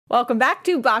Welcome back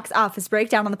to Box Office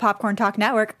Breakdown on the Popcorn Talk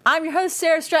Network. I'm your host,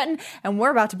 Sarah Stratton, and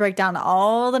we're about to break down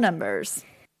all the numbers.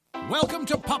 Welcome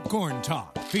to Popcorn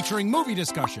Talk, featuring movie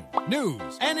discussion, news,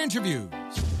 and interviews.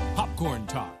 Popcorn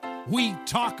Talk, we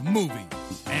talk movies.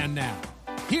 And now,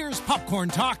 here's Popcorn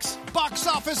Talk's Box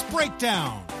Office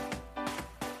Breakdown.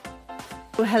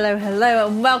 Hello,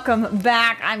 and welcome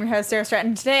back. I'm your host, Sarah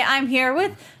Stratton. Today I'm here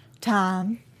with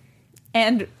Tom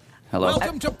and... Hello.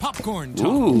 Welcome to Popcorn Talk.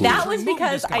 Ooh. That was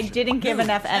because I didn't give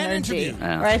enough energy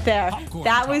right there. Popcorn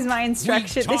That Talk. was my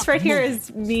instruction. We This right here movies.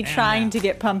 is me And trying now, to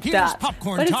get pumped here's up.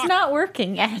 Popcorn But it's Talk. not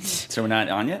working yet. So we're not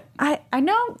on yet? I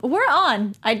know. We're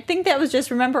on. I think that was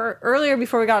just, remember, earlier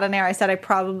before we got on air, I said I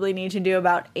probably need to do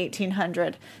about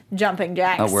 1,800 jumping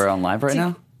jacks. Oh, we're on live right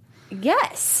now?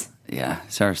 Yes. Yeah,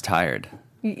 Sarah's tired.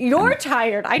 You're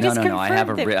tired. I just No, confirmed I have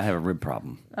it. I have a rib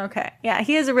problem. Okay. Yeah,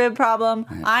 he has a rib problem.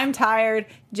 I'm tired.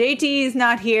 JT is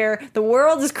not here. The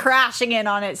world is crashing in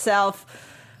on itself.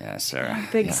 Yeah, Sarah.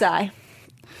 Big yeah. sigh.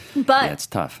 But, Yeah, it's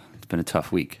tough. It's been a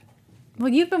tough week. well,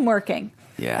 you've been working.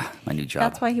 Yeah, my new job.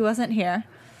 That's why he wasn't here.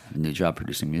 New job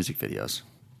producing music videos.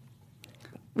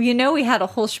 You know, we had a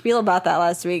whole spiel about that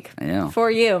last week. I know.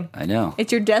 For you. I know.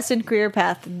 It's your destined career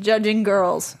path, judging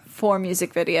girls for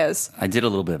music videos. I did a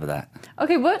little bit of that.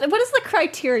 Okay, what is the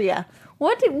criteria?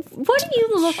 What do you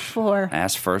look for?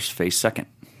 Ass first, face second.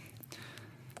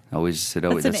 That's It's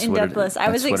an in-depth list. I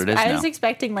was what it is I now. was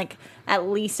expecting like at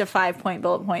least a 5-point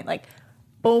bullet point, like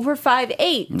over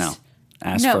 5.8. No.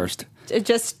 Ass No, first.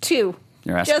 Just 2.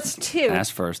 Your ass, Just 2. Ass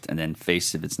first, and then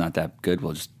face, if it's not that good,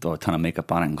 we'll just throw a ton of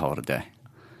makeup on it and call it a day.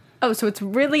 Oh, so it's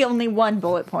really only 1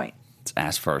 bullet point. It's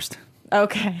ass first.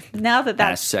 Okay. Now that Ass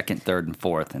that's second, third, and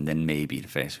fourth, and then maybe the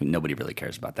face. Nobody really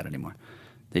cares about that anymore.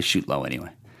 They shoot low anyway.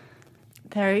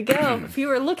 there you go. If you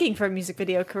were looking for a music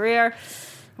video career,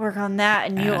 work on that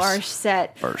and you Ass are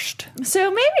set. First. So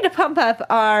maybe to pump up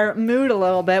our mood a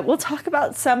little bit, we'll talk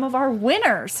about some of our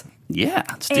winners. Yeah,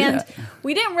 let's do And that.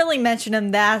 we didn't really mention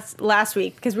them last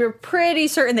week because we were pretty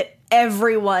certain that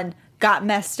everyone got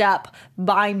messed up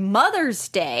by Mother's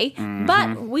Day. Mm-hmm.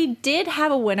 But we did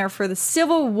have a winner for the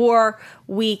Civil War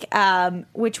week,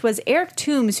 which was Eric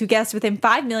Toombs, who guessed within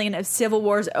 5 million of Civil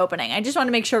War's opening. I just want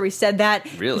to make sure we said that.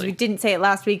 Really? Because we didn't say it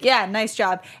last week. Yeah, nice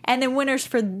job. And then winners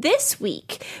for this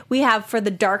week, we have for The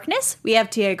Darkness, we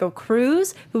have Diego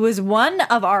Cruz, who was one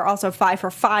of our also 5 for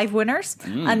 5 winners.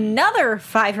 Another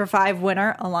 5 for 5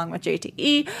 winner, along with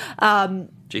JTE.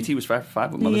 JT was 5 for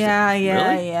 5 with Mother's Day.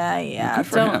 Yeah. Really? Good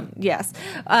for him. Yes.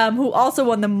 Who also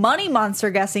won the Money Monster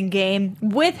guessing game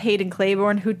with Hayden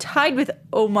Claiborne, who tied with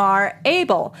Omar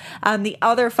Abel. The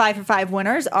other 5 for 5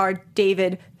 winners are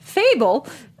David Fable,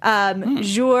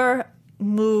 Jour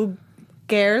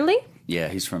Mugerli, Yeah,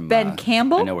 he's from Ben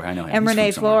Campbell, I know him. and He's from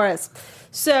Renee somewhere. Flores.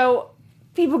 So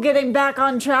people getting back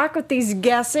on track with these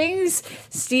guessings.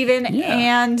 Steven Yeah.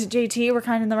 and JT were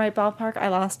kind of in the right ballpark. I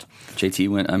lost.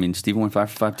 Steven went 5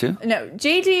 for 5 too? No,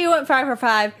 JT went 5 for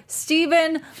 5.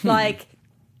 Steven,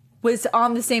 was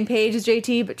on the same page as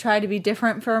JT, but tried to be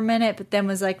different for a minute, but then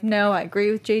was like, no, I agree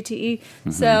with JTE.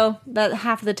 Mm-hmm. So that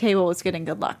half of the table was getting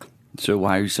good luck. So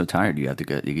why are you so tired? You have to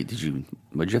go. What did you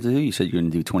have to do? You said you were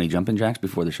going to do 20 jumping jacks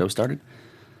before the show started?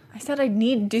 I said I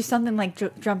need to do something like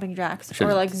jumping jacks Should've-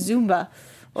 or like Zumba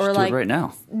or Just like do it right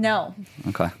now. No.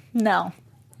 Okay. No.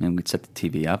 And we'd set the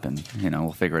TV up and,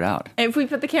 we'll figure it out. If we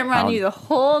put the camera on I'll- you the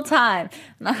whole time,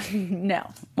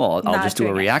 no. Well, I'll Not just do a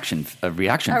doing it. reaction video.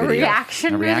 reaction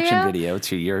A reaction video? video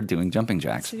to your doing jumping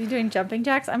jacks. Are you doing jumping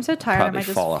jacks? I'm so tired. Probably I might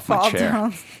just fall off my chair.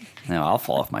 down. No, I'll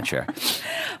fall off my chair.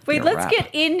 Wait, Gonna let's wrap.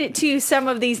 get into some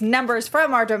of these numbers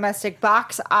from our domestic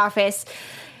box office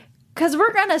because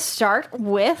we're going to start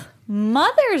with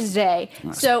Mother's Day.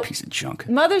 That's So a piece of junk.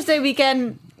 Mother's Day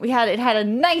weekend, it had a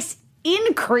nice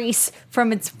increase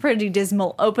from its pretty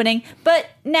dismal opening, but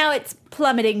now it's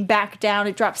plummeting back down.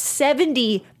 It dropped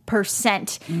 70%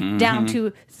 down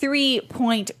to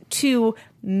 $3.2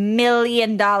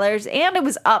 million, and it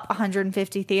was up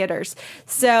 150 theaters.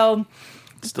 So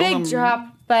Still big drop,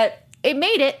 but it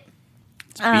made it.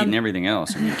 Beating everything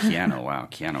else. I mean,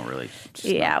 Keanu really. just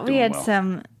Yeah, not we doing had well.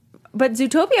 some. But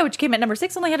Zootopia, which came at number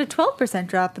 6, only had a 12%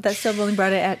 drop, but that still only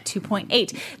brought it at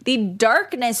 2.8. The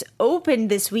Darkness opened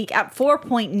this week at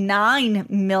 $4.9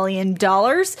 million.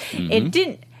 It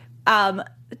didn't.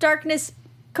 Darkness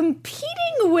competing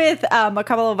with a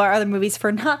couple of our other movies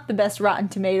for not the best Rotten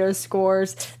Tomatoes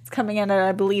scores. It's coming in at,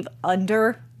 I believe,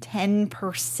 under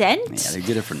 10%. Yeah, they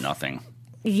did it for nothing.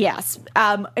 Yes.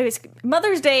 It was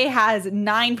Mother's Day has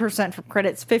 9% from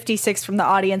critics, 56% from the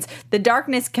audience. The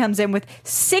Darkness comes in with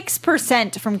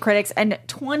 6% from critics and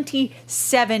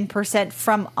 27%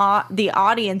 from the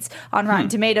audience on Rotten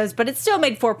Tomatoes, but it still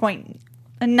made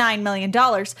 $9 million.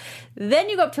 Then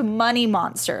you go up to Money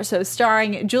Monster, so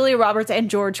starring Julia Roberts and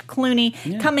George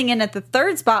Clooney, coming in at the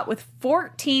third spot with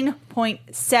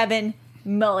 $14.7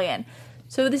 million.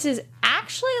 So this is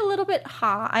actually a little bit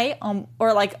high,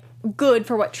 or like good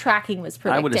for what tracking was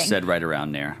predicting. I would have said right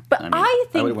around there. But I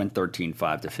think I would have went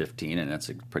 13.5 to 15, and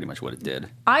that's pretty much what it did.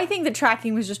 I think that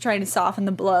tracking was just trying to soften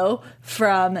the blow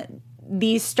from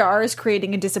these stars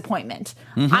creating a disappointment.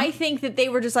 I think that they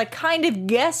were just like kind of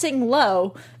guessing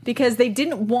low because they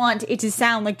didn't want it to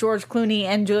sound like George Clooney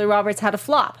and Julia Roberts had a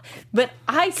flop. But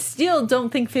I still don't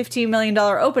think $15 million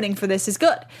opening for this is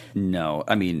good. No,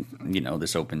 I mean,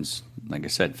 this opens, like I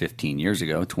said, 15 years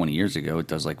ago, 20 years ago, it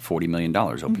does like $40 million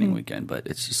opening weekend. But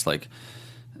it's just like,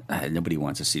 nobody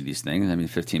wants to see these things. I mean,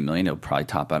 $15 million, it'll probably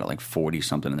top out at like 40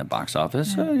 something in the box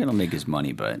office. It'll make his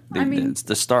money, but it's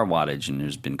the star wattage, and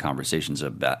there's been conversations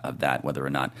of that, whether or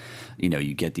not,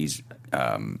 you get these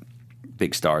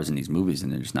big stars in these movies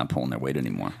and they're just not pulling their weight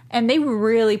anymore. And they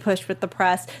really pushed with the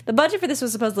press. The budget for this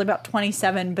was supposedly about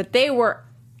 27, but they were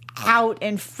out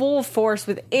in full force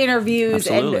with interviews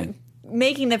and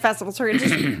making the festival circuit,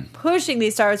 just pushing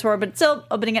these stars forward, but still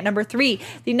opening at number 3.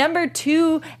 The number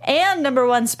 2 and number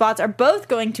 1 spots are both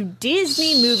going to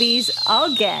Disney movies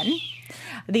again.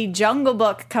 The Jungle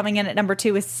Book coming in at number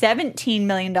 2 with $17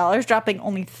 million, dropping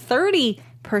only 30%.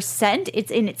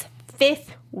 It's in its 5th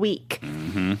week.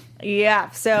 Yeah,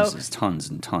 so this is tons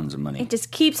and tons of money. It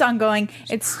just keeps on going.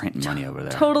 It's printing money over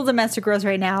there. Total domestic gross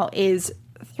right now is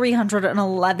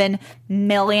 $311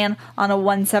 million on a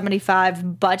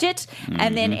 $175 budget.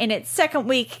 And then in its second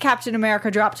week, Captain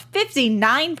America dropped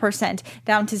 59%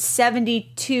 down to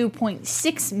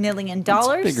 $72.6 million.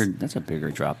 That's a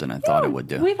bigger drop than I thought it would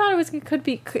do. We thought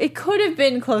it could have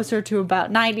been closer to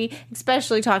about 90,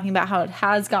 especially talking about how it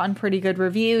has gotten pretty good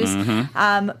reviews.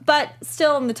 But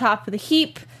still on the top of the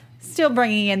heap, still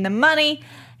bringing in the money.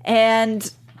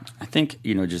 And I think,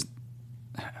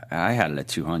 I had it at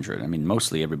 200. I mean,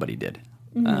 mostly everybody did.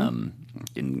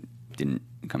 Didn't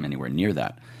come anywhere near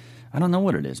that. I don't know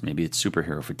what it is. Maybe it's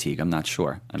superhero fatigue. I'm not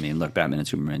sure. I mean, look, Batman and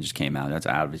Superman just came out. That's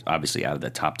obviously out of the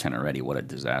top 10 already. What a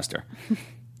disaster.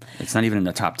 It's not even in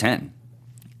the top 10.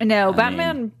 No,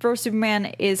 Batman vs. Superman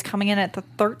is coming in at the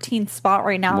 13th spot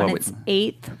right now in its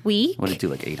 8th week. What did it do,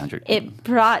 like 800? It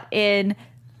brought in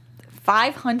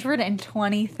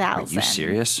 $520,000. Are you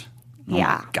serious?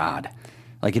 Yeah. Oh, my God.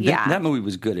 Like, if that movie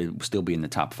was good, it would still be in the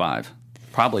top 5.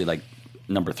 Probably, like,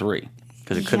 number 3.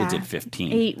 Because it could have did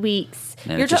 15. 8 weeks.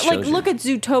 And look at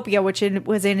Zootopia, which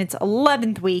was in its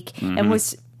 11th week and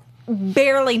was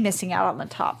barely missing out on the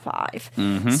top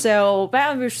 5. So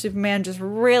Batman vs. Superman just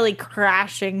really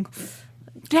crashing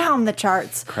down the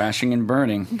charts. Crashing and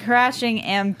burning.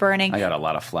 I got a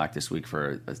lot of flack this week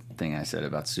for a thing I said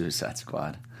about Suicide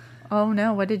Squad. Oh,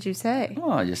 no. What did you say?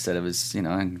 Well, I just said it was,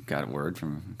 I got a word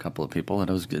from a couple of people that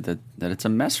it was good that it's a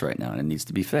mess right now and it needs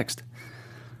to be fixed.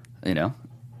 And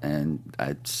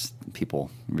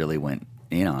people really went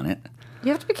in on it.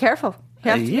 You have to be careful.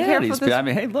 You have to be careful. I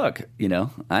mean, hey, look,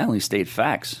 I only state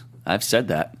facts. I've said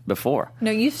that before.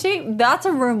 No, that's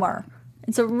a rumor.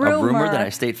 It's a rumor. A rumor that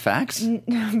I state facts?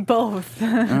 Both. All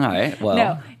right, well.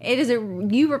 No, it is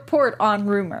you report on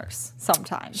rumors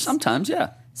sometimes. Sometimes,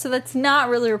 yeah. So that's not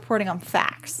really reporting on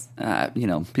facts.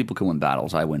 People can win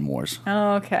battles. I win wars.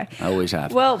 Oh, okay. I always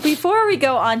have. Well, before we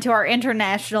go on to our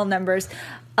international numbers,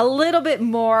 a little bit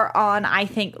more on, I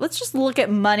think, let's just look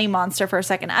at Money Monster for a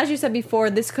second. As you said before,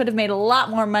 this could have made a lot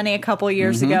more money a couple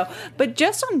years ago. But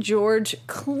just on George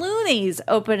Clooney's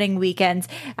opening weekends,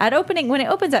 when it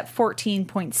opens at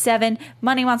 14.7,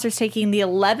 Money Monster's taking the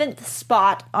 11th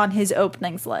spot on his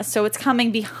openings list. So it's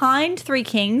coming behind Three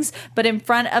Kings, but in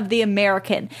front of The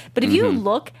American. But if you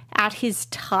look at his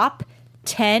top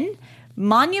 10,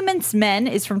 Monuments Men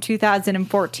is from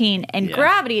 2014, and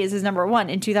Gravity is his number 1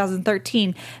 in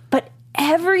 2013. But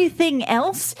everything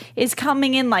else is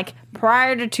coming in like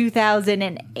prior to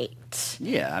 2008.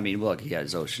 Yeah, I mean, look, he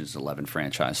has Ocean's 11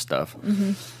 franchise stuff,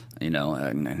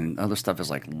 and other stuff is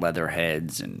like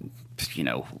Leatherheads and,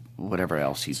 whatever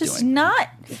else he's just doing.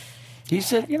 He's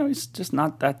he's just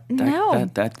not that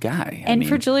guy. And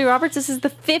for Julia Roberts, this is the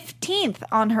 15th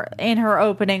in her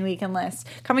opening weekend list,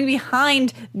 coming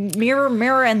behind Mirror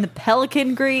Mirror and the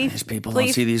Pelican Grief. These people don't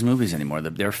see these movies anymore.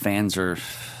 Their fans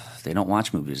they don't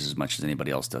watch movies as much as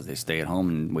anybody else does. They stay at home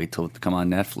and wait till it come on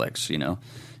Netflix.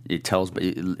 It tells, but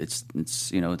it's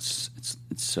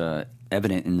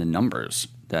evident in the numbers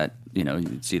that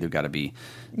it's either got to be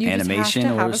animation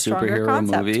or a superhero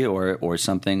movie or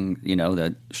something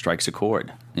that strikes a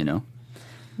chord.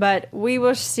 But we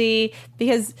will see,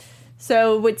 because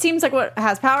so what seems like what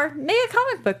has power, make a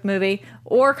comic book movie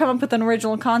or come up with an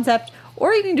original concept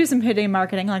or you can do some hidden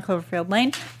marketing like Cloverfield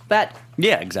Lane. But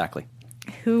Yeah, exactly.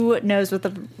 who knows what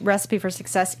the recipe for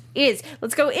success is?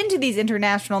 Let's go into these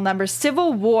international numbers.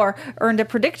 Civil War earned a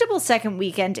predictable second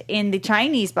weekend in the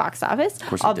Chinese box office,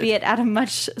 albeit at a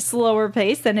much slower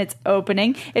pace than its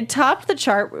opening. It topped the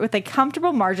chart with a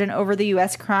comfortable margin over the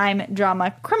U.S. crime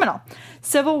drama Criminal.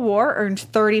 Civil War earned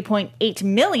 $30.8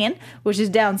 million, which is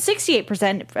down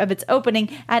 68% of its opening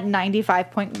at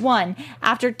 $95.1.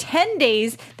 After 10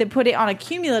 days, that put it on a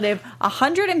cumulative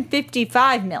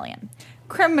 $155 million.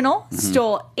 Criminal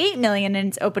stole $8 million in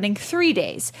its opening 3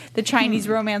 days. The Chinese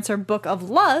romancer Book of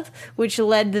Love, which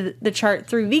led the chart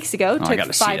 3 weeks ago, took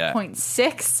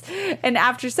 5.6, and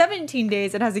after 17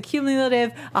 days, it has a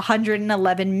cumulative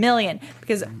 $111 million.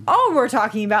 Because all we're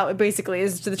talking about basically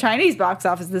is to the Chinese box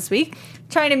office this week.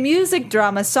 China music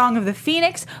drama Song of the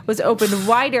Phoenix was opened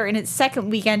wider in its second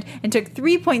weekend and took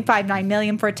 $3.59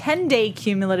 million for a 10-day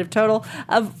cumulative total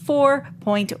of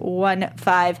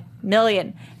 $4.15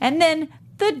 million. And then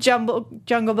the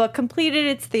Jungle Book completed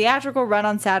its theatrical run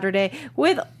on Saturday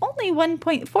with only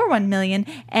 $1.41 million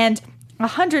and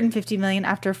 $150 million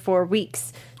after 4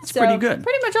 weeks. That's pretty good.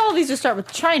 Pretty much all of these just start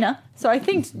with China. So I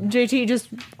think JT just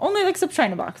only looks up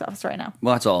China box office right now.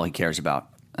 Well, that's all he cares about.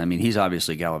 I mean, he's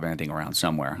obviously gallivanting around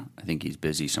somewhere. I think he's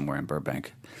busy somewhere in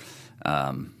Burbank.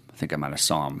 I think I might have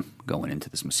saw him going into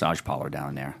this massage parlor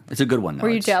down there. It's a good one, though. Were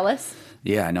you jealous?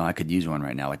 Yeah, I know. I could use one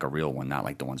right now, like a real one, not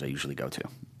like the ones I usually go to.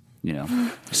 You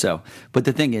know, so. But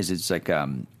the thing is, it's like I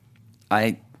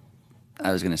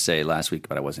was going to say last week,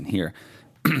 but I wasn't here.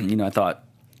 You know, I thought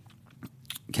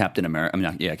Captain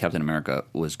America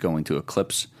was going to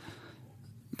eclipse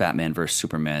Batman vs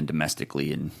Superman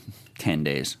domestically in 10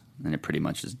 days, and it pretty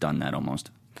much has done that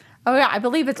almost. Oh yeah, I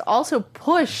believe it's also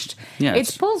pushed. Yeah,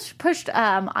 it's pushed.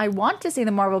 I want to say the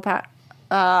Marvel over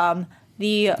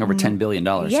 $10 billion.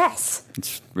 Yes,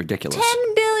 it's ridiculous.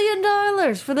 $10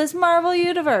 billion for this Marvel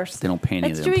universe. They don't pay any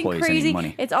of their employees any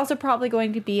money. It's also probably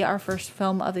going to be our first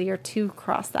film of the year to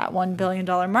cross that $1 billion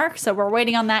mark. So we're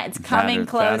waiting on that. It's coming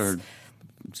close. That or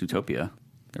Zootopia,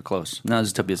 they're close. No,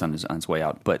 Zootopia's on its way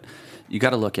out. But you got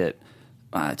to look at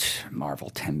Marvel,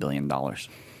 $10 billion.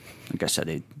 Like I said,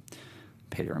 they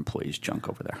pay their employees junk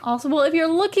over there. Also, well, if you're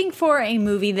looking for a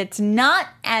movie that's not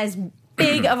as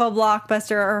big of a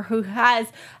blockbuster or who has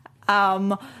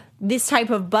this type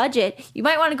of budget, you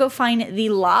might want to go find The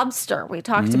Lobster. We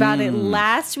talked about it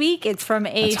last week. It's from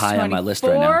A24. That's high on my list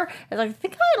right now. I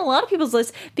think on a lot of people's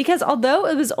lists because although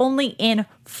it was only in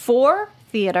 4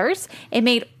 theaters, it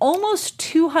made almost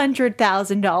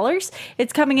 $200,000.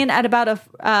 It's coming in at about a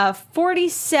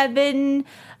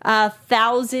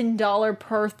 $47,000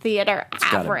 per theater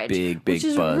average, got a big which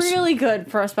is buzz. really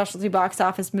good for a specialty box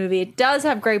office movie. It does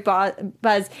have great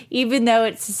buzz, even though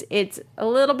it's a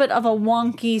little bit of a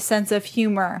wonky sense of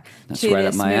humor. That's to right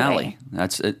this up my movie. alley.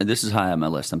 This is high on my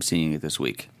list. I'm seeing it this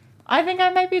week. I think I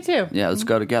might be too. Yeah, let's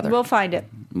go together. We'll find it.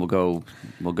 We'll go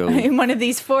In one of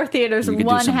these 4 theaters. You could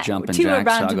do some jumping 2 are jacks.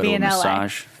 bound I'll to go be to a in LA.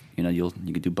 massage. You know, you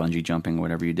could do bungee jumping or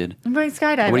whatever you did. I'm going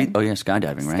skydiving. Oh yeah,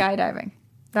 skydiving, right? Skydiving.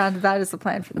 That is the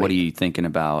plan for the What week. are you thinking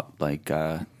about? Like,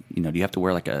 do you have to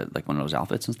wear like one of those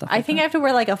outfits and stuff? I think I have to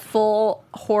wear like a full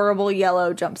horrible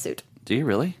yellow jumpsuit. Do you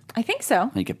really? I think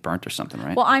so. You get burnt or something,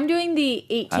 right? Well, I'm doing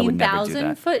the I would never do 18,000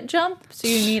 that. foot jump, so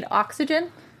you need oxygen.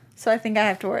 So I think I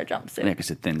have to wear a jumpsuit. Yeah,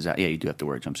 because it thins out. Yeah, you do have to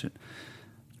wear a jumpsuit.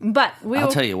 But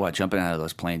I'll tell you what, jumping out of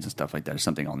those planes and stuff like that is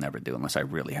something I'll never do unless I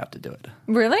really have to do it.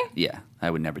 Really? Yeah,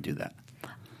 I would never do that.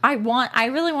 I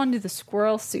really want to do the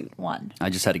squirrel suit one.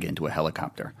 I just had to get into a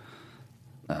helicopter.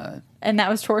 And that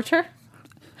was torture?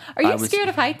 Are you scared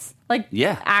of heights? Like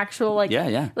Yeah. actual like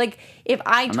Yeah. Like if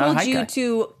I not a told height you guy.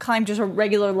 to climb just a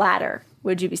regular ladder,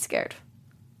 would you be scared?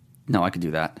 No, I could do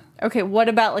that. Okay, what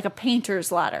about like a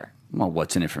painter's ladder? Well,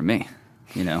 what's in it for me?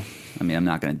 You know, I mean, I'm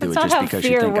not going to do That's it not just how because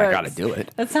you fear think I works. got to do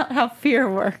it. That's not how fear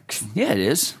works. Yeah, it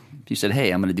is. If you said,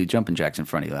 "Hey, I'm going to do jumping jacks in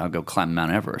front of you," I'll go climb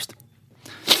Mount Everest.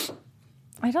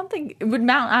 I don't think would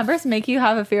Mount Everest make you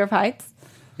have a fear of heights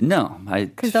No,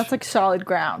 because that's like solid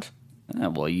ground.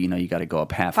 Well, you know, you got to go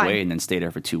up halfway Fine. and then stay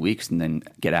there for 2 weeks and then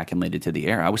get acclimated to the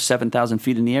air. I was 7,000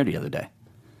 feet in the air the other day,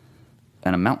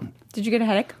 on a mountain. Did you get a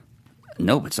headache?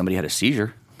 No, but somebody had a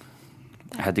seizure.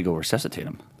 I had to go resuscitate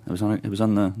him. It was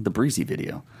on the Breezy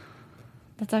video.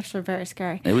 That's actually very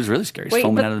scary. It was really scary. He's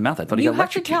foaming but out of the mouth. I thought he you got have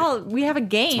to electrocuted. tell. We have a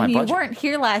game. my You budget. weren't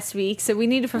here last week, so we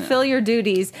need to fulfill your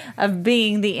duties of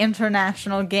being the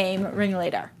international game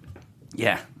ringleader.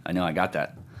 Yeah, I know. I got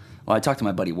that. Well, I talked to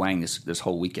my buddy Wang this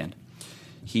whole weekend.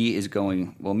 He is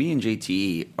going. Well, me and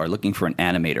JTE are looking for an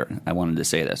animator. I wanted to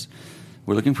say this.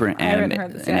 We're looking for an haven't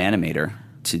heard this yet. animator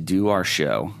to do our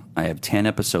show. I have 10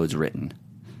 episodes written.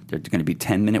 They're going to be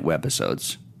 10-minute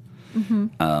webisodes.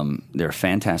 They're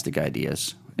fantastic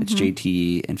ideas. It's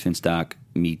JT and Finstock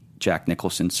meet Jack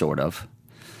Nicholson, sort of.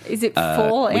 Is it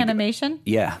full animation?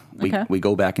 Yeah. We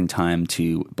go back in time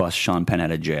to bust Sean Penn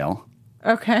out of jail.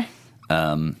 Okay.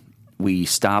 We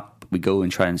go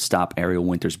and try and stop Ariel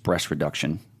Winter's breast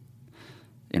reduction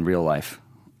in real life.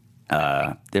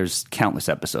 There's countless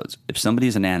episodes. If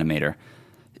somebody's an animator,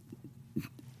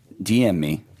 DM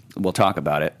me. We'll talk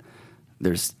about it.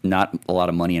 There's not a lot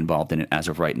of money involved in it as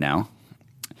of right now,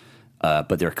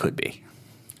 but there could be.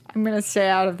 I'm going to stay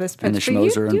out of this pitch. And the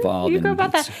schmoes are involved. You go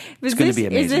about that. It's going to be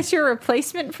amazing. Is this your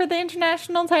replacement for the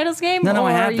international titles game? No,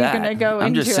 I have are you that. going to go I'm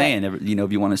into just saying,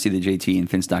 if you want to see the JT and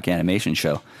Finstock animation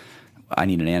show, I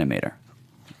need an animator.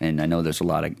 And I know there's a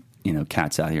lot of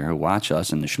cats out here who watch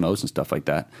us and the schmoes and stuff like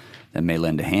that may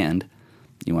lend a hand.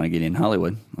 You want to get in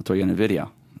Hollywood, I'll throw you in a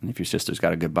video. And if your sister's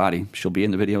got a good body, she'll be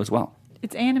in the video as well.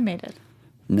 It's animated.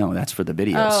 No, that's for the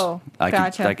videos. Oh,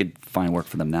 gotcha. I could find work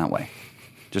for them that way.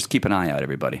 Just keep an eye out,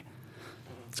 everybody.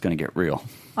 It's going to get real.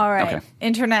 All right. Okay.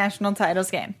 International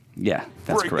titles game. Yeah,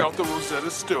 that's Break correct. out the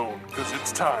Rosetta Stone, because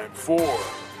it's time for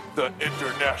the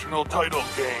International Title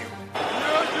Game.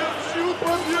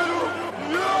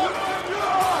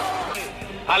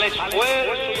 Al esfuerzo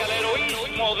y al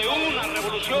heroísmo de una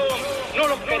revolución no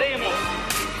los queremos.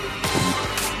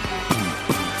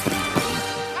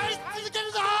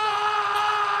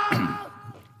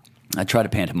 I try to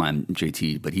pantomime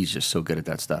JT, but he's just so good at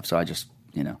that stuff. So I just,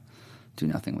 do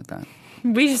nothing with that.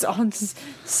 We just all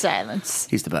silence.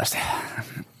 He's the best.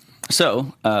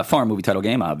 So, foreign movie title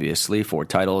game, obviously. 4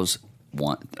 titles.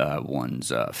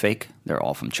 One's fake. They're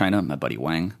all from China. My buddy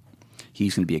Wang.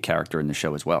 He's going to be a character in the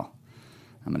show as well.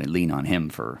 I'm going to lean on him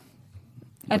for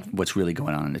what's really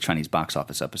going on in the Chinese box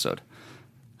office episode.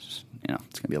 It's going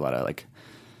to be a lot of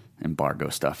embargo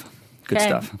stuff. Good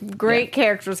stuff. Great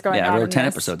characters going on. Yeah, there are 10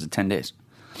 episodes in 10 days.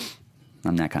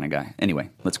 I'm that kind of guy. Anyway,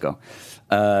 let's go.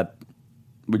 We're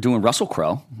doing Russell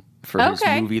Crowe for his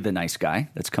movie The Nice Guy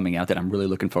that's coming out that I'm really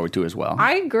looking forward to as well.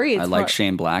 I agree. I like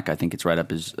Shane Black. I think it's right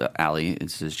up his alley.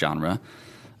 It's his genre.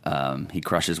 He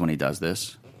crushes when he does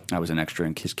this. I was an extra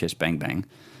in Kiss Kiss Bang Bang.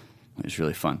 It was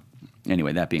really fun.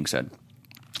 Anyway, that being said,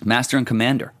 Master and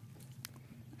Commander.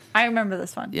 I remember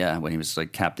this one. Yeah, when he was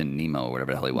like Captain Nemo or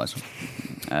whatever the hell he was.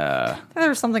 There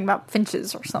was something about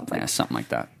finches or something. Yeah, something like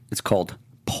that. It's called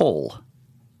Pole.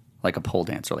 Like a pole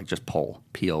dancer, like just pole.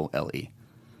 Pole.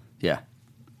 Yeah.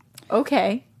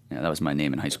 Okay. Yeah, that was my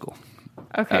name in high school.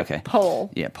 Okay.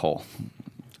 Pole. Yeah, Pole.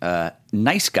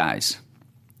 Nice Guys.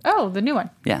 Oh, the new one.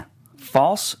 Yeah.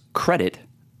 False Credit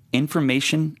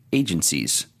Information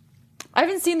Agencies. I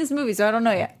haven't seen this movie, so I don't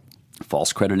know yet.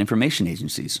 False Credit Information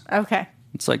Agencies. Okay.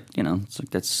 It's like,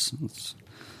 it's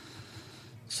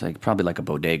like probably like a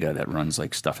bodega that runs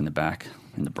like stuff in the back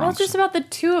in the Bronx. Well, it's just about the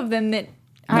two of them that...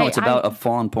 No, it's about a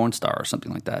fallen porn star or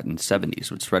something like that in the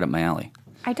 70s. It's right up my alley.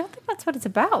 I don't think that's what it's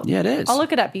about. Yeah, it is. I'll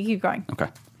look it up. You keep going. Okay.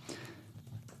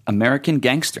 American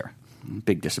Gangster.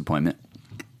 Big disappointment.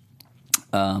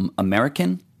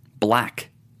 American Black.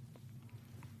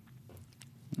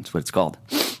 That's what it's called.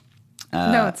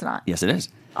 No, it's not. Yes, it is.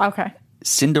 Okay.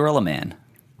 Cinderella Man.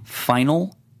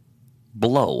 Final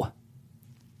Blow.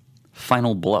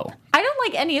 Final Blow. I don't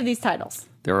like any of these titles.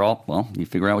 They're all, you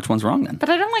figure out which one's wrong then. But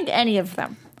I don't like any of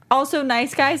them. Also,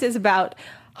 Nice Guys is about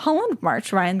Holland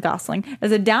March, Ryan Gosling,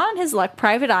 as a down-on-his-luck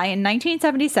private eye in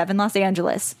 1977 Los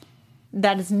Angeles.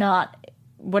 That is not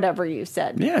whatever you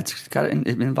said. Yeah, it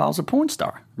involves a porn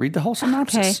star. Read the whole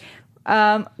synopsis.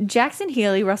 Okay. Jackson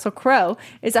Healy, Russell Crowe,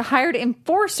 is a hired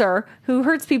enforcer who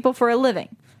hurts people for a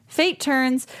living. Fate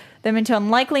turns them into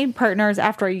unlikely partners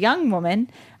after a young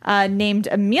woman named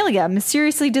Amelia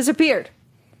mysteriously disappeared.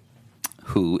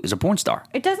 Who is a porn star?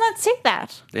 It does not say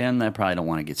that. And I probably don't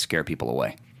want to scare people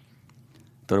away.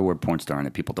 Throw the word porn star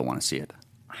and people don't want to see it.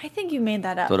 I think you made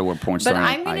that up. Throw the word porn star but and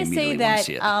I'm going to say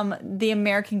that the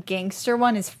American Gangster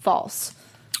one is false.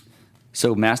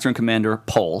 So Master and Commander,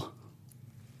 Pole.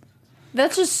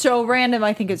 That's just so random.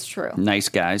 I think it's true. Nice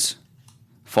Guys.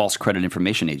 False Credit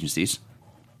Information Agencies.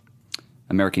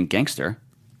 American Gangster.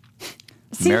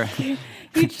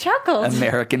 You chuckled.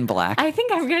 American Black. I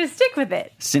think I'm going to stick with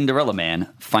it. Cinderella Man.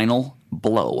 Final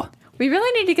Blow. We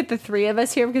really need to get the three of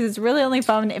us here because it's really only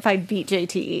fun if I beat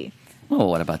JTE. Oh,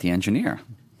 what about the engineer?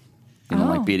 You don't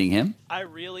like beating him? I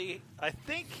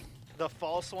think the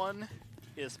false one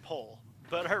is Pole,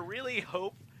 but I really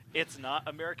hope it's not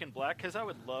American Black because I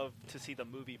would love to see the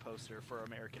movie poster for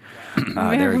American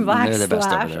Black. They're Black the best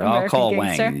over / there. I'll call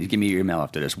Gangster. Wang. You give me your email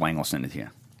after this. Wang will send it to you.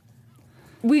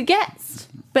 We guessed.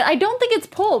 But I don't think it's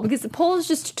Pole because the Pole is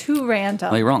just too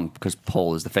random. Well, you're wrong because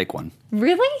Pole is the fake one.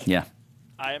 Really? Yeah.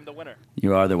 I am the winner.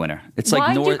 You are the winner. It's Why'd like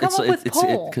you North. come up with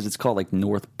pole? Because it's called like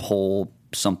North Pole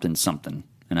something something,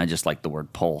 and I just like the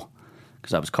word pole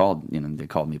because I was called. They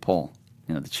called me Pole.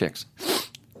 The chicks.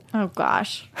 Oh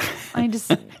gosh, I just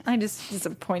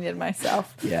disappointed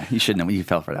myself. Yeah, you shouldn't have. You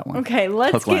fell for that one. Okay,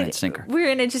 let's Hook, line, and sinker. We're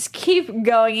gonna just keep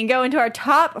going and go into our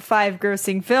top 5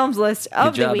 grossing films list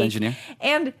of Good job, the week. engineer.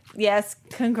 And yes,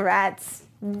 congrats,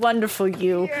 wonderful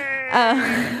you.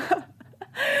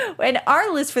 And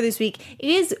our list for this week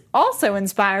is also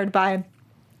inspired by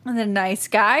the Nice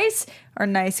Guys,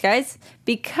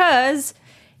 because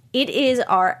it is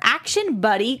our action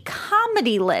buddy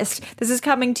comedy list. This is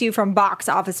coming to you from Box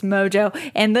Office Mojo,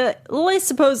 and the list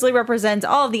supposedly represents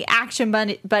all of the action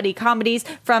buddy comedies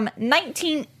from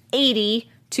 1980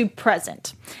 to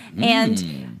present.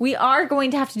 And we are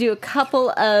going to have to do a couple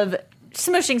of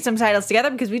smushing some titles together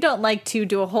because we don't like to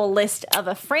do a whole list of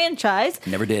a franchise.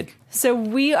 Never did. So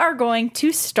we are going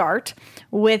to start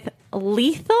with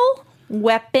Lethal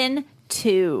Weapon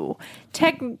 2.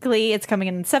 Technically, it's coming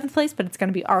in 7th place, but it's going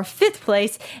to be our 5th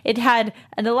place. It had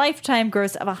a lifetime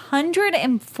gross of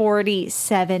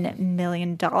 $147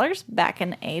 million back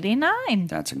in 1989.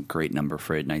 That's a great number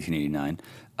for it, 1989.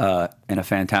 And a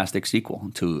fantastic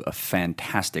sequel to a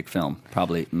fantastic film.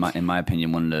 Probably, in my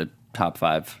opinion, one of the top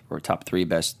 5 or top 3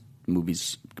 best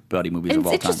buddy movies of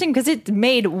all time. It's interesting because it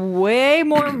made way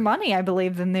more money, I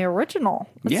believe, than the original.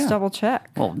 Let's double check.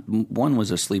 Well, one was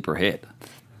a sleeper hit.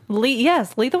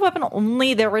 Yes, Lethal Weapon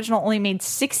the original only made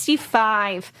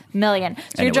 $65 million. So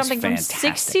And you're it was jumping from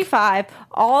fantastic. 65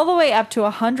 all the way up to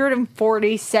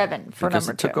 147 for Because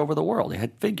number it 2. took over the world. They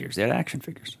had figures. They had action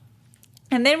figures.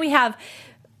 And then we have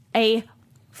a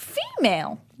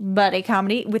female buddy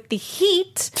comedy with The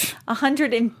Heat,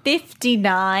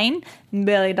 $159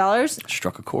 million.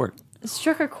 Struck a chord.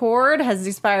 Struck a chord, has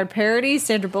inspired parodies,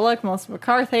 Sandra Bullock, Melissa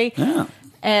McCarthy. Yeah.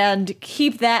 And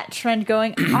keep that trend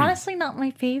going. Honestly, not my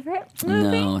favorite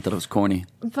movie. No, I thought it was corny.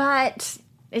 But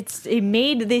it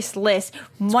made this list.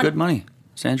 Good money.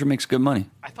 Sandra makes good money.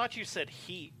 I thought you said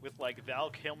Heat with like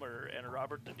Val Kilmer and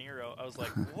Robert De Niro. I was like,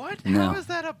 what? No. How is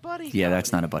that a buddy? Yeah, comedy?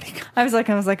 that's not a buddy. I was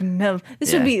like, no.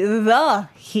 This Yeah. would be The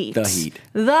Heat. The Heat.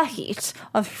 The Heat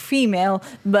of female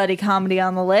buddy comedy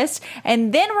on the list.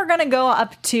 And then we're going to go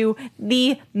up to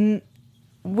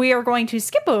we are going to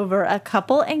skip over a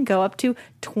couple and go up to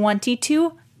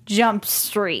 22 Jump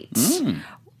Street.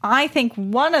 I think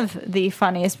one of the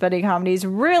funniest buddy comedies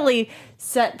really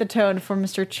set the tone for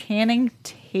Mr. Channing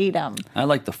Tatum. I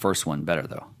like the first one better,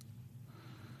 though.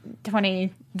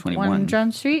 21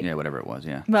 Jump Street? Yeah, whatever it was,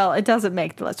 yeah. Well, it doesn't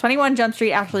make the list. 21 Jump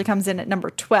Street actually comes in at number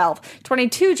 12.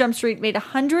 22 Jump Street made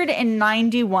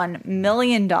 $191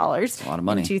 million. That's a lot of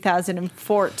money. In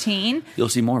 2014. You'll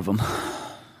see more of them.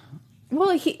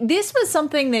 Well, this was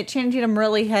something that Channing Tatum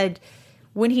really had,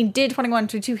 when he did 21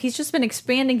 to 22, he's just been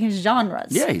expanding his genres.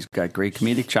 Yeah, he's got great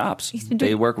comedic chops. He's been They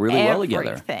doing work really well together.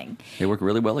 everything. They work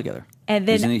really well together. And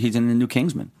then- he's in the new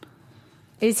Kingsman.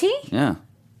 Is he? Yeah,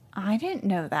 I didn't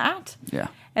know that. yeah.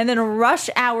 And then Rush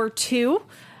Hour 2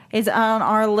 is on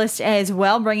our list as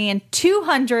well, bringing in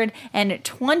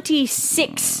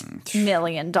 $226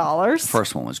 million.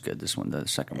 First one was good. This one, the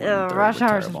second one, the third Rush were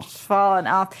Hour's terrible. fallen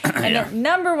off. And the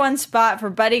number 1 spot for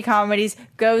buddy comedies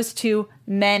goes to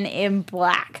Men in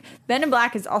Black. Men in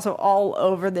Black is also all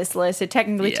over this list. It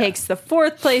technically Yeah. takes the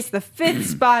 4th place, the 5th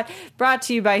spot, brought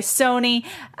to you by Sony.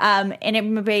 And it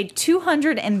made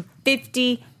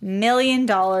 $250 million in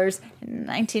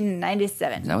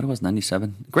 1997. Is that what it was?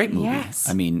 97. Great movie. Yes.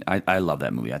 I mean, I love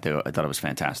that movie. I thought it was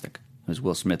fantastic. It was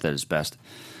Will Smith at his best.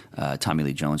 Tommy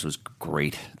Lee Jones was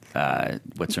great.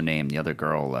 What's her name? The other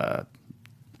girl,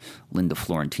 Linda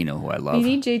Florentino, who I love. You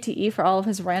need JTE for all of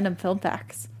his random film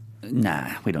facts.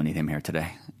 Nah, we don't need him here today.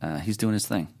 He's doing his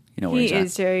thing. You know where He he's at.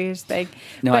 is doing his thing.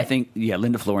 No, I But think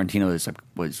Linda Florentino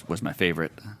was my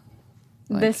favorite.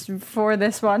 this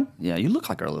one. Yeah, you look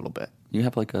like her a little bit. You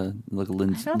have like a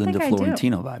Linda I don't think I do.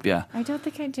 Florentino vibe. Yeah, I don't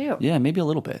think I do. yeah, maybe a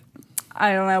little bit.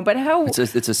 I don't know, but how? It's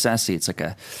a sassy. It's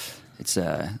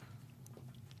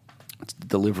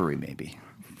delivery maybe.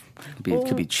 It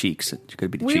could be cheeks. It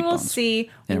could be the we cheekbones. will see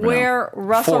You never where know.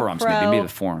 Russell forearms Crowe. maybe the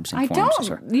forearms. I forearms,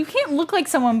 sir. don't. You can't look like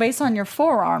someone based on your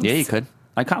forearms. Yeah, you could.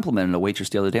 I complimented a waitress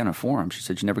the other day on her forearm. She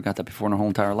said she never got that before in her whole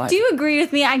entire life. Do you agree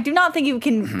with me? I do not think you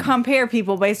can compare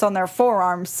people based on their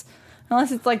forearms,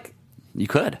 unless it's like You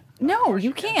could. no,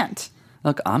 you can't.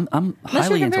 Look, I'm Unless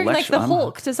highly you're comparing like intellectual. the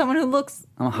Hulk to someone who looks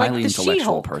I'm a highly like the intellectual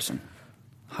She-Hulk. person.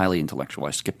 Highly intellectual.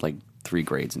 I skipped like 3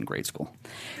 grades in grade school.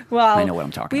 Well, I know what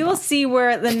I'm talking we will about. see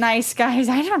where the nice guys.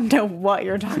 I don't know what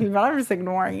you're talking about. I'm just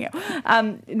ignoring you.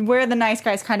 Where the nice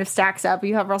guys kind of stacks up.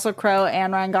 You have Russell Crowe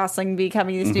and Ryan Gosling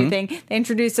becoming this new thing. They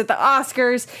introduced at the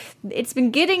Oscars. It's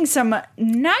been getting some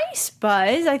nice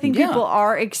buzz. I think people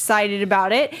are excited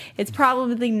about it. It's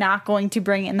probably not going to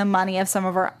bring in the money of some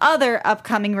of our other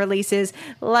upcoming releases,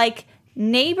 like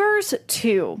Neighbors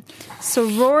 2,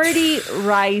 Sorority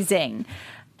Rising.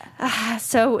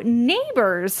 So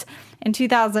Neighbors in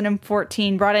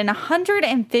 2014 brought in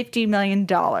 $150 million.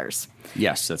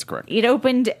 Yes, that's correct. It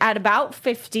opened at about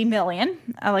 $50 million,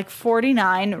 like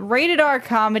 49. Rated R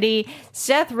comedy.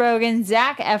 Seth Rogen,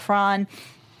 Zac Efron.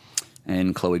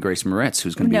 And Chloe Grace Moretz,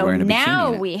 who's going to be wearing a bikini. Now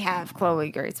in it. we have Chloe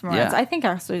Grace Moretz. Yeah. I think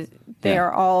actually they Yeah.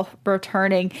 are all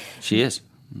returning. She is.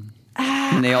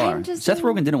 And they all I'm are. just- Seth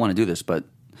Rogen didn't want to do this, but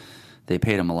they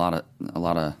paid him a lot of A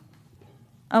lot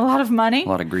of money.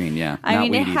 green. Yeah, I Not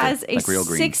mean, it weed either, has a like real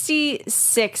green.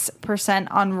 66%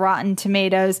 on Rotten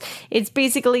Tomatoes. It's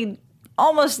basically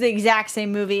almost the exact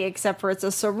same movie, except for it's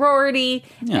a sorority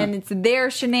Yeah. and it's their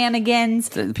shenanigans.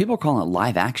 The people are calling it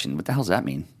live action. What the hell does that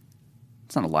mean?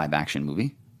 It's not a live action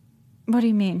movie. What do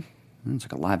you mean? It's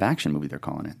like a live action movie. They're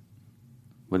calling it.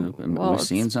 Am Well, I it's-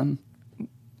 seeing something?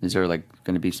 Is there like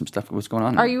going to be some stuff? What's going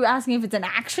on? Are you asking if it's an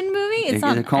action movie? It's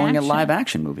They're not calling it a action. live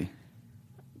action movie,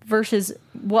 Versus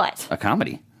what? a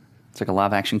comedy. It's like a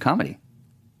live action comedy.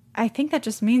 I think that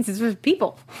just means it's with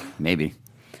people. Maybe.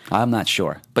 I'm not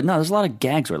sure. But no, there's a lot of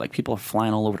gags where like people are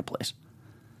flying all over the place.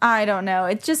 I don't know.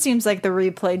 It just seems like the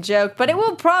replay joke, but it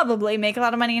will probably make a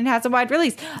lot of money and has a wide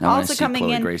release. I want Also to see coming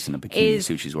Chloe in Grace in a bikini is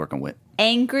suit she's working with.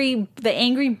 the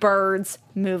Angry Birds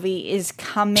movie is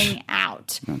coming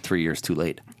out. 3 years too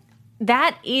late.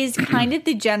 That is kind of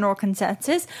the general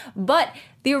consensus, but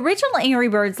the original Angry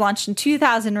Birds launched in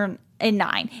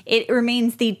 2009. It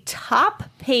remains the top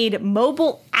paid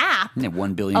mobile app Yeah,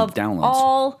 1 billion of downloads.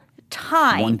 all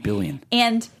time. 1 billion.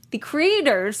 And the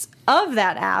creators of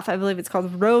that app, I believe it's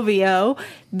called Rovio,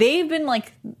 they've been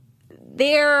like,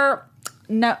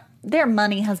 their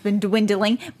money has been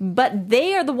dwindling, but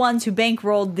they are the ones who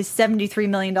bankrolled the $73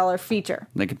 million feature.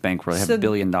 They could bankroll. They have So- $1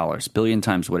 billion. Billion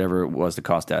times whatever it was the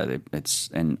cost out of it. It's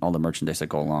and all the merchandise that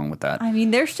go along with that. I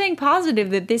mean, they're staying positive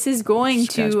that this is going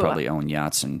These guys to. probably own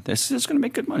yachts, and this is going to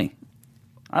make good money.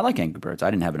 I like Angry Birds.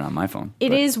 I didn't have it on my phone. It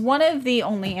but is one of the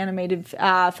only animated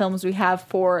films we have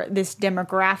for this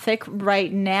demographic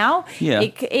right now. Yeah.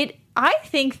 I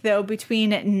think, though,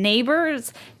 between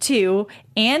Neighbors 2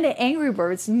 and Angry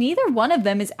Birds, neither one of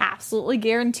them is absolutely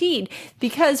guaranteed.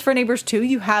 Because for Neighbors 2,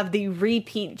 you have the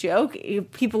repeat joke.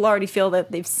 People already feel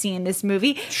that they've seen this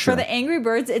movie. Sure. For the Angry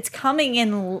Birds, it's coming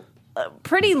in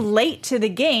pretty late to the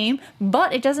game,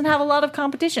 but it doesn't have a lot of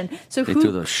competition. So They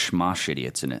threw those Schmosh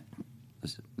idiots in it.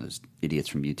 Those idiots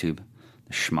from YouTube.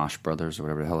 The Schmosh Brothers or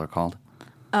whatever the hell they're called.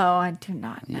 Oh, I do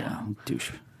not know. Yeah,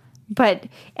 douche. But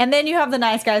and then you have the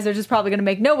nice guys. They're just probably going to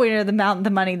make nowhere near the amount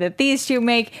of money that these two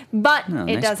make. But No,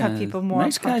 it nice does have guys- people more.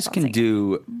 Nice guys can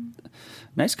do.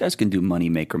 Nice guys can do money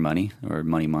maker money or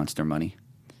money monster money.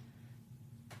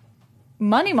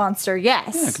 Money Monster,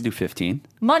 yes. Yeah, I could do 15.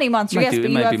 Money Monster, Might yes. do- but it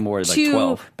you might have be more like two,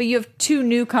 12. But you have two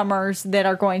newcomers that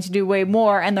are going to do way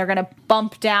more, and they're going to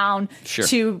bump down Sure.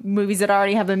 to movies that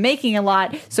already have been making a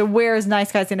lot. So where is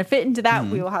Nice Guys going to fit into that?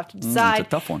 We will have to decide. It's a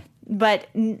tough one. But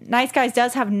Nice Guys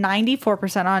does have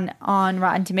 94% on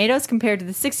Rotten Tomatoes compared to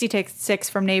the 66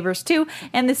 from Neighbors 2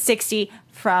 and the 60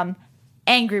 from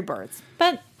Angry Birds.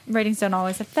 But ratings don't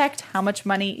always affect how much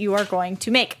money you are going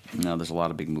to make. No, there's a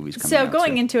lot of big movies coming So out.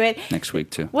 going into it, next week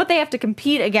too. what they have to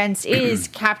compete against is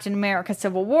Captain America: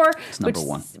 Civil War. It's number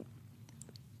one.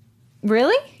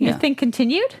 Really? You Yeah. think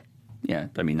continued? Yeah,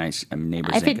 I mean, nice. I mean,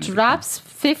 Neighbors. If ain't it gonna be- drops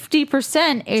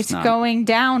 50%, it's not. going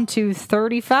down to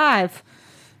 35.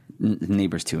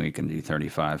 Neighbors 2 ain't going to do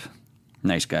 35.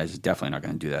 Nice Guys is definitely not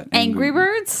going to do that. Angry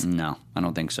Birds? No, I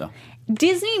don't think so.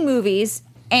 Disney movies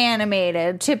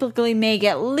animated typically make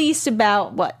at least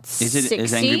about what, Is it 60?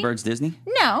 is Angry Birds Disney?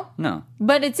 No, No,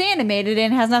 but it's animated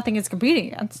and has nothing it's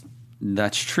competing against.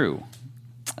 that's true.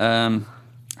 I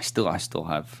still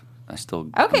Okay,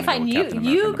 gonna fine. with Captain America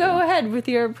You number go one. ahead with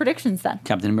your predictions then.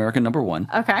 Captain America number 1.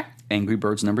 Okay. Angry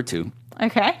Birds number 2.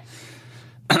 Okay.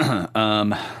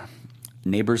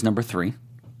 Neighbors number 3.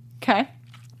 Okay.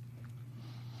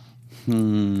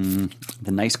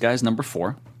 The Nice Guys number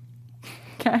 4.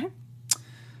 Okay.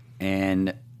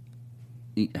 And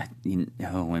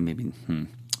maybe.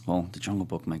 Well, the Jungle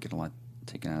Book might get a lot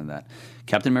taken out of that.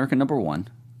 Captain America number 1.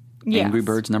 Yes. Angry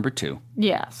Birds number 2.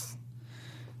 Yes.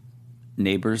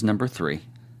 Neighbors number 3.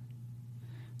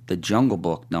 The Jungle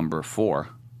Book number 4.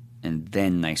 And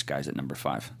then Nice Guys at number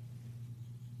 5.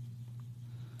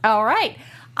 All right.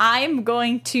 I'm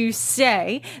going to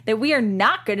say that we are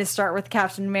not going to start with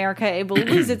Captain America. It will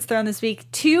lose its throne this week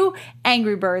to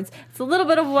Angry Birds. It's a little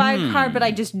bit of a wild card, but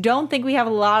I just don't think we have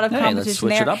a lot of competition let's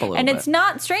switch there. it up a little and bit. it's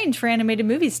not strange for animated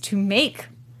movies to make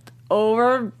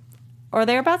over or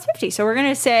thereabouts 50. So we're going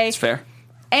to say It's fair.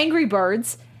 Angry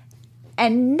Birds.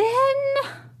 And then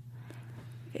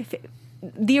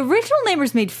the original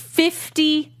Neighbors made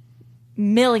 $50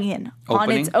 million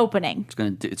on its opening.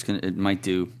 It might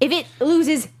do. If it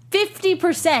loses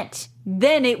 50%,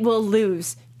 then it will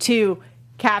lose to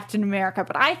Captain America.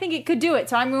 But I think it could do it.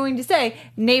 So I'm going to say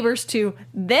Neighbors 2.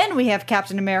 Then we have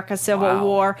Captain America Civil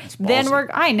War. That's Then ballsy.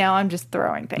 I know, I'm just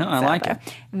throwing things No, I out like there.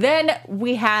 it. Then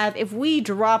we have, if we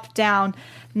drop down,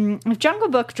 if Jungle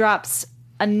Book drops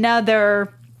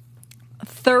another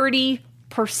 30%,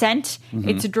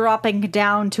 it's dropping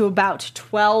down to about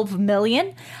 12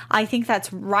 million. I think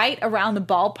that's right around the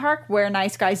ballpark where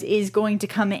Nice Guys is going to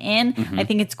come in. I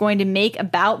think it's going to make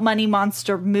about Money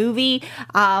Monster movie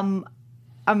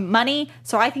money.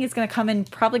 So I think it's going to come in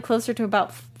probably closer to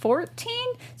about 14.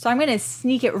 So I'm going to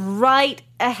sneak it right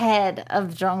ahead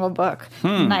of Jungle Book,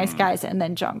 Nice Guys, and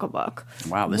then Jungle Book.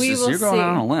 Wow, Will you're going see. out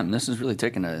on a limb. This is really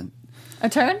taking A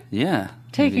turn? Yeah.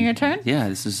 Taking a turn? Yeah,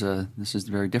 this is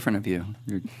very different of you.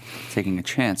 You're taking a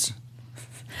chance.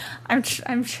 I'm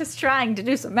just trying to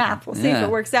do some math. We'll see if Yeah. it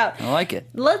works out. I like it.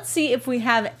 Let's see if we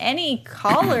have any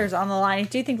callers on the line. I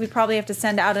do think we probably have to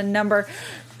send out a number.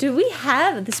 Do we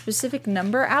have the specific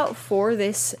number out for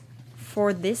this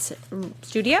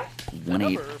studio? The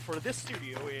number for this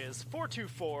studio is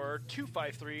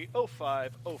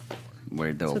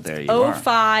 424-253-0504. There you are.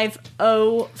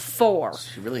 0504.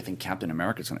 You really think Captain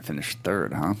America's going to finish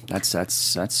third, huh? That's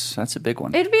a big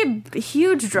one. It'd be a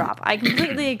huge drop. I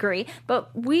completely agree.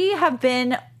 But we have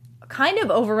been kind of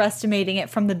overestimating it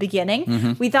from the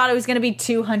beginning. We thought it was going to be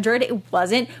 200. It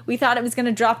wasn't. We thought it was going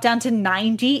to drop down to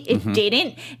 90. It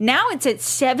didn't. Now it's at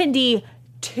 72.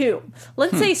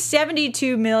 Let's say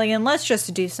 72 million. Let's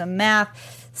just do some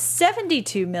math.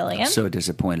 72 million. I'm so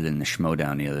disappointed in the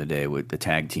Schmodown the other day with the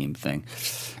tag team thing.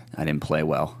 I didn't play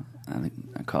well. I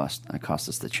cost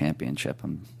us the championship.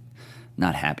 I'm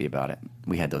not happy about it.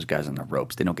 We had those guys on the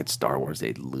ropes. They don't get Star Wars,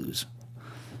 they'd lose.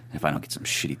 If I don't get some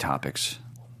shitty topics,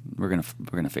 we're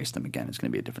gonna face them again. It's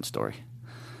gonna be a different story.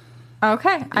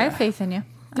 Okay. I have faith in you.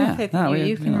 I have faith in you.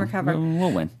 You can recover.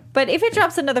 We'll win. But if it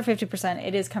drops another 50%,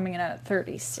 it is coming in at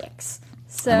 36.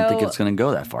 So, I don't think it's going to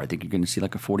go that far. I think you're going to see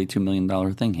like a $42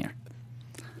 million thing here.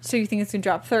 So you think it's going to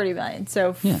drop 30 million?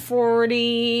 So Yeah.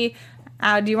 40.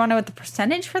 Do you want to know what the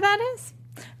percentage for that is?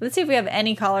 Let's see if we have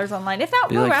any callers online. If not,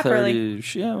 Be we'll like wrap 30. early.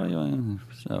 Yeah.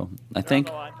 So I think.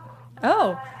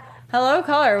 Oh, hello,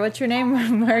 caller. What's your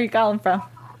name? Where are you calling from?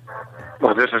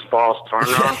 Well, this is Boss Turner.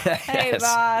 Hey, Yes.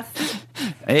 boss.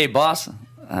 Hey, boss.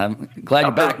 I'm glad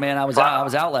you're back, man. I was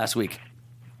out last week.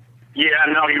 Yeah,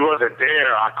 I know he wasn't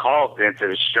there. I called into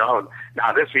the show.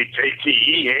 Now this week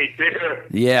JTE ain't there.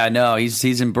 Yeah, no, he's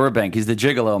in Burbank. He's the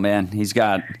gigolo, man. He's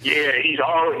got. Yeah, he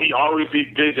always be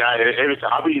busy at it. Every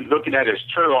time I be looking at his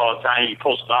Twitter all the time. He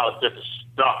posts a lot of different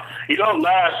stuff. You know,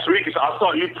 last week I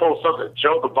saw you post something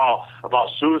joke about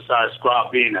Suicide Squad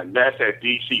being a mess at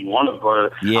DC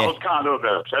Warner. Yeah. I was kind of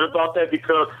upset about that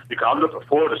because I'm looking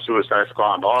forward to Suicide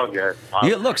Squad in August.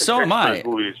 Yeah, look, so am I. The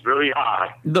movie is really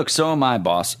high. Look, so am I,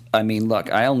 boss. I mean,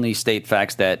 look, I only state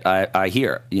facts that I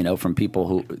hear, from people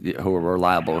who are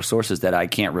reliable sources that I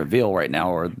can't reveal right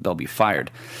now, or they'll be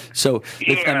fired. So,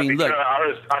 Yeah, I mean, because look.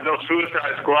 I know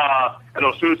Suicide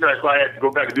Squad had to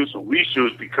go back and do some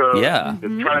reshoots because Yeah. they're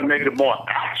trying to make it more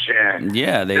action.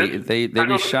 Yeah, they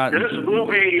reshot.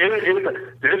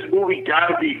 This movie got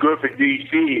to be good for DC.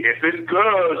 If it's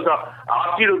good, so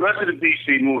I'll see the rest of the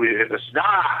DC movie. If it's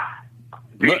not,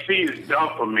 DC is done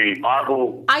for me.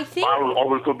 Marvel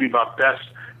always going to be my best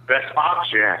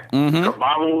option. So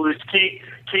Marvel always keep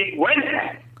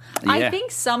winning. I Yeah.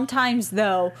 think sometimes,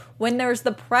 though, when there's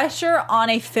the pressure on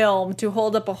a film to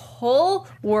hold up a whole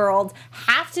world,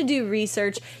 have to do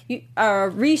research,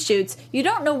 reshoots, you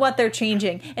don't know what they're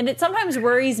changing. And it sometimes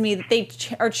worries me that they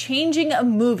are changing a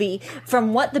movie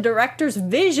from what the director's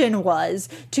vision was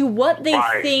to what they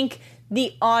think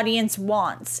the audience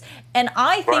wants. And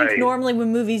I think normally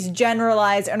when movies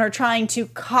generalize and are trying to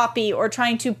copy or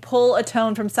trying to pull a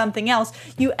tone from something else,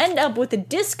 you end up with a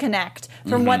disconnect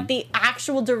from what the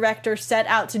actual director set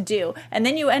out to do. And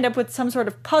then you end up with some sort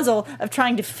of puzzle of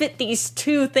trying to fit these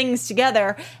two things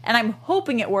together. And I'm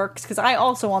hoping it works because I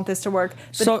also want this to work.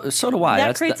 But So do I.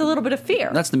 that creates a little bit of fear.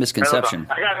 That's the misconception.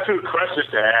 I got two questions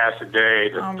to ask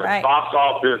today. The right. box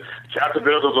office, Chapter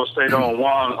Builders will stay on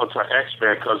one until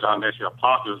X-Men because I mentioned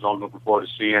Apocalypse I'm looking forward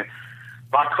to seeing.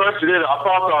 My question is, I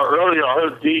found out earlier. I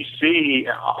heard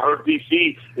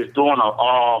DC is doing a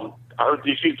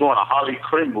Harley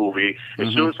Quinn movie.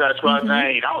 And Suicide Squad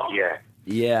ain't out yet.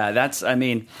 Yeah, that's. I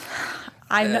mean.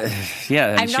 I'm not,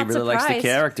 yeah, I'm she not really likes the surprised.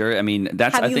 character. I mean,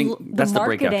 that's. Have I you think that's the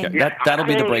breakout marketing? character. That'll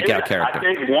be the breakout character. I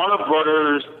think Warner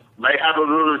Brothers may have a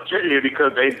little trivia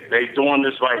because they doing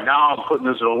this right now and putting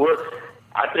this in work.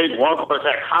 I think Warner Brothers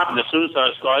had confidence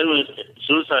Suicide Squad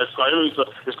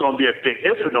is going to be a big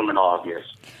hit for them in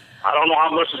August. I don't know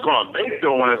how much it's going to make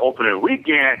though when it's opening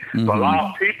weekend, but a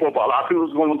lot of people are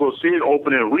going to go see it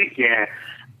opening weekend,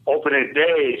 opening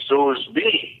day, so it's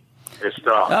me and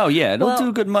stuff. Oh yeah, it'll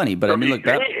do good money, but I mean, look,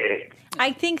 that.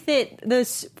 I think that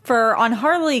this on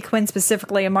Harley Quinn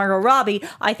specifically and Margot Robbie,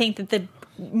 I think that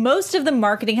most of the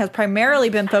marketing has primarily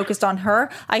been focused on her.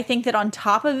 I think that on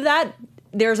top of that,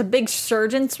 there's a big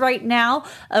surgence right now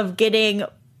of getting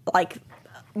like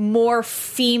more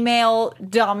female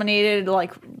dominated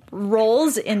like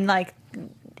roles in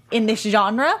this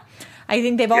genre. I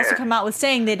think they've also come out with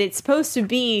saying that it's supposed to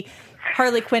be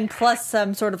Harley Quinn plus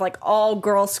some sort of like all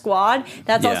girl squad.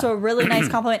 That's also a really nice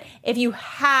compliment. If you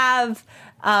have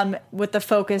with the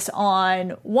focus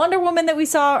on Wonder Woman that we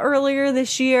saw earlier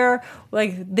this year,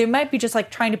 like they might be just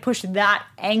like trying to push that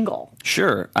angle.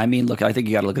 Sure. I mean, look, I think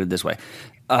you got to look at it this way.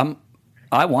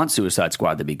 I want Suicide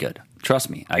Squad to be good. Trust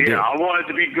me, I do. Yeah, I want it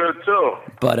to be good too.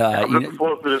 But I'm looking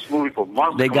forward to this movie for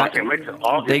months. They got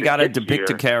to depict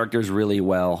the characters really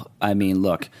well. I mean,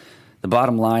 look, the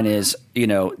bottom line is,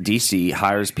 DC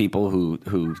hires people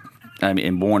who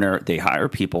in Warner, they hire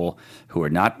people who are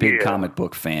not big comic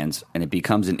book fans, and it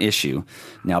becomes an issue.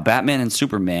 Now, Batman and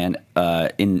Superman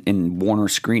in Warner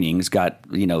screenings got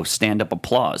stand-up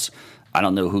applause. I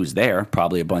don't know who's there,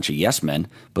 probably a bunch of yes men,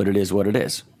 but it is what it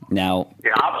is. Now,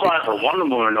 I applied for Wonder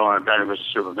Woman on Batman vs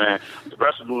Superman. The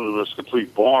rest of the movie was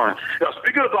complete boring. Now,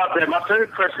 speaking about that, my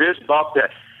second question is about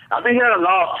that. I've been hearing a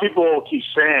lot of people keep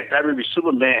saying Batman vs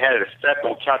Superman had an effect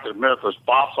on Captain America's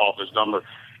box office number.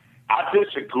 I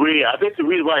disagree. I think the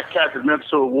reason why Captain America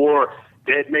Civil War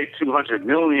did make $200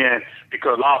 million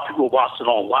because a lot of people watched it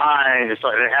online. It's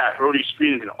like they had early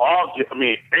screenings in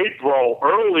April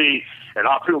early, and a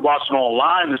lot of people watched it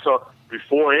online. And so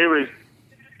before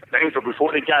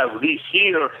they got released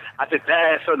here, I think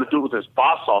that had something to do with this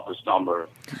box office number.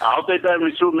 I don't think Batman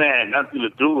and Superman had nothing to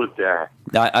do with that.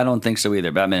 I don't think so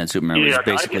either. Batman and Superman was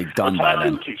basically done by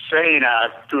then. I keep saying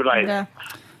that to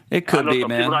It could be,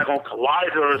 man. People like on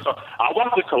Collider, so I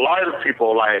want the Collider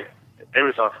people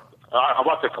I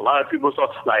want the Collider people, so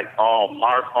like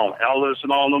Mark Ellis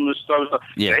and all them and stuff. So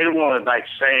they don't want to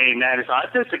saying that. So I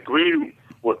disagree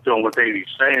with them what they be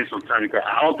saying sometimes because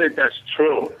I don't think that's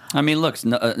true. I mean, look,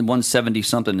 170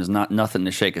 something is not nothing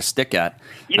to shake a stick at.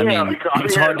 Yeah,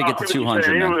 it's hard to get to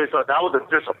 200. So that was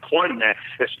a disappointment.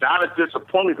 It's not a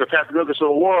disappointment because Captain America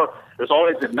Civil War is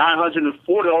always at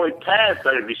 940, always passed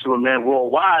Batman Superman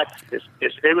worldwide. The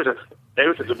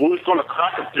movie's going to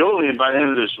crack $1 billion by the end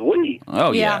of this week.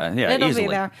 Oh yeah, it'll easily.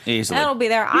 be there. Easily. That'll be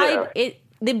there.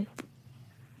 Yeah.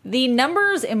 The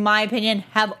numbers, in my opinion,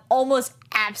 have almost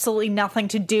absolutely nothing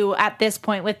to do at this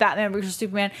point with Batman vs.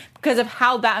 Superman because of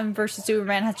how Batman vs.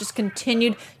 Superman has just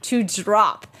continued to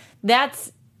drop.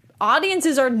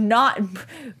 Audiences are not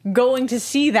going to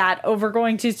see that over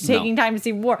going to taking time to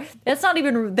see more. That's not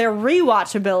even their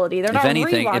rewatchability. They're not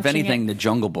rewatching If anything, the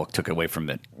Jungle Book took away from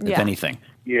it. If anything.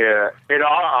 Yeah, and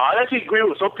I actually agree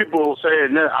with some people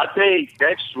saying that. I think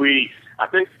next week,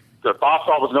 the box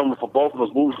office number for both of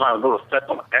those movies might have a little effect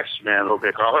on X-Men a little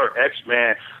bit. Cause I heard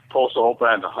X-Men supposed to open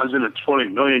at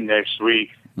 $120 million next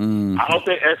week. I don't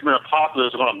think X-Men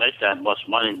Apocalypse is going to make that much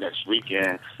money next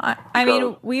weekend. I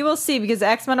mean, we will see because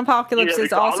X-Men Apocalypse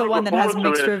is also one that has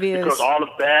mixed reviews. Because all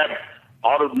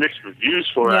the mixed reviews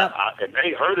for it, it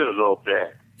may hurt it a little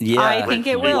bit. Yeah, I think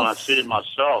it will. When I see it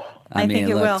myself. I think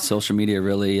it will. Social media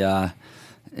really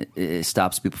it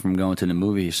stops people from going to the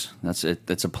movies. It's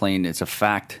a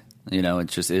fact. It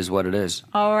just is what it is.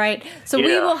 All right. So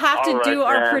we will have to do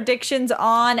our predictions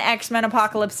on X-Men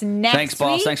Apocalypse next week. Thanks,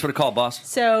 boss. Thanks for the call, boss.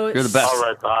 So you're the best. All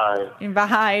right, bye.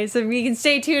 Bye. So we can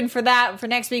stay tuned for that. For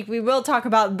next week, we will talk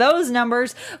about those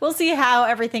numbers. We'll see how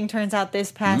everything turns out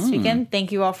this past weekend.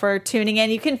 Thank you all for tuning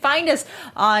in. You can find us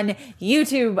on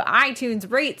YouTube,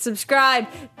 iTunes, rate, subscribe,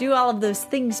 do all of those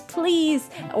things,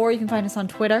 please. Or you can find us on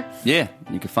Twitter. Yeah,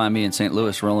 you can find me in St.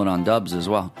 Louis rolling on dubs as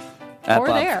well. At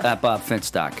Bob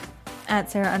Finstock. At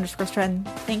Sarah_Stratton.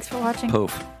 Thanks for watching.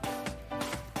 Poof.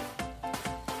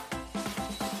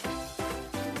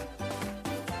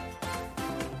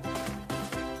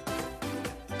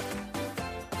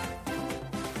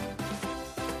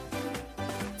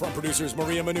 From producers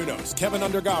Maria Menounos, Kevin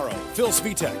Undergaro, Phil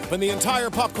Svitek, and the entire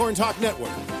Popcorn Talk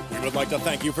Network, we would like to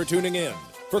thank you for tuning in.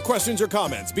 For questions or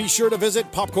comments, be sure to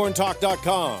visit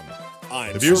popcorntalk.com.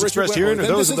 The views expressed herein are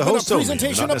those of the hosts only and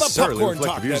do not necessarily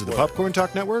reflect the views of the Popcorn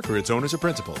Talk Network or its owners or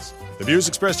principals. The views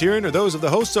expressed herein are those of the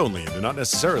hosts only and do not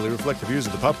necessarily reflect the views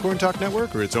of the Popcorn Talk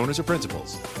Network or its owners or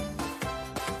principals.